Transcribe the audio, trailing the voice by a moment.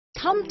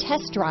Come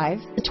test drive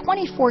the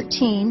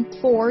 2014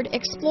 Ford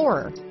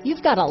Explorer.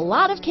 You've got a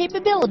lot of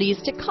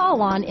capabilities to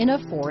call on in a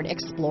Ford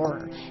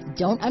Explorer.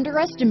 Don't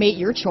underestimate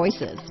your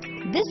choices.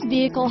 This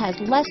vehicle has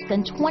less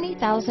than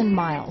 20,000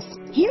 miles.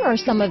 Here are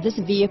some of this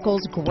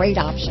vehicle's great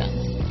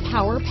options: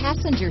 power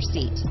passenger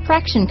seat,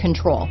 traction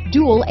control,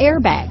 dual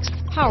airbags,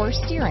 power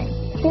steering,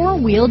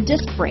 four-wheel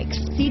disc brakes,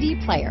 CD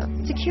player,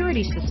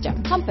 security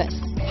system, compass,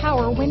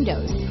 power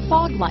windows,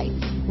 fog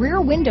lights,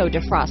 rear window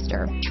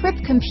defroster, trip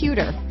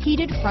computer,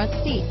 heated front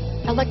seat,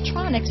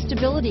 electronic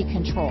stability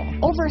control,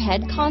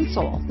 overhead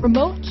console,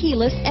 remote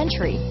keyless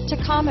entry,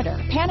 tachometer,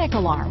 panic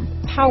alarm,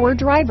 power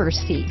driver's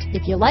seat.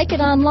 If you like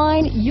it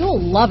online,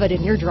 you'll love it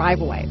in your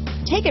driveway.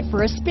 Take it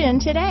for a spin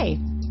today.